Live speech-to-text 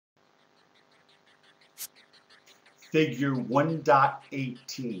Figure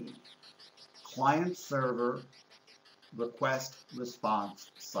 1.18, Client-Server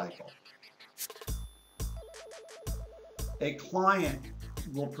Request-Response Cycle. A client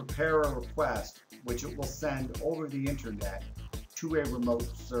will prepare a request which it will send over the internet to a remote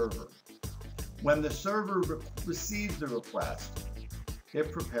server. When the server receives the request, it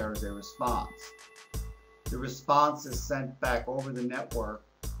prepares a response. The response is sent back over the network,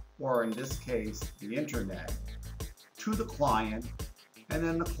 or in this case, the internet, to the client, and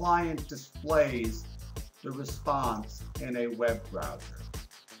then the client displays the response in a web browser.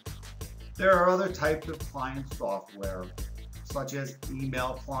 There are other types of client software, such as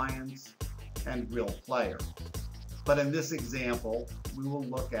email clients and Real Player. But in this example, we will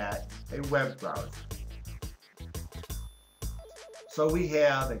look at a web browser. So we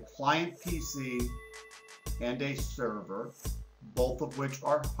have a client PC and a server, both of which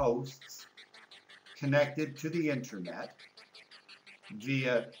are hosts connected to the internet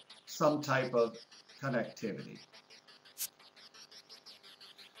via some type of connectivity.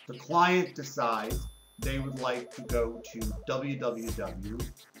 The client decides they would like to go to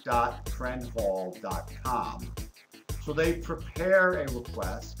www.prenthall.com. So they prepare a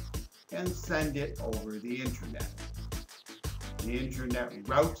request and send it over the internet. The internet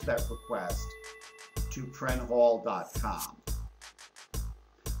routes that request to prenthall.com.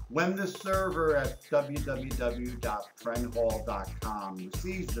 When the server at www.prenthall.com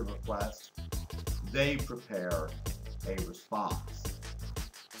receives the request, they prepare a response.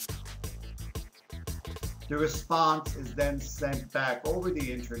 The response is then sent back over the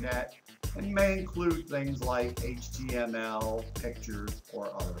internet and may include things like HTML, pictures,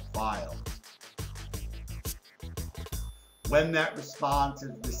 or other files. When that response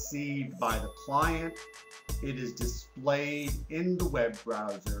is received by the client, it is displayed in the web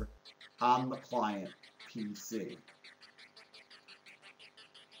browser on the client PC.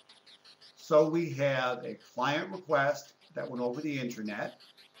 So we have a client request that went over the internet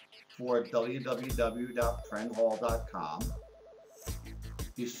for www.prenthall.com.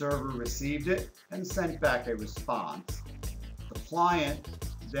 The server received it and sent back a response. The client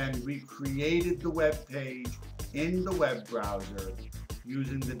then recreated the web page in the web browser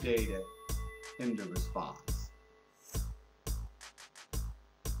using the data in the response.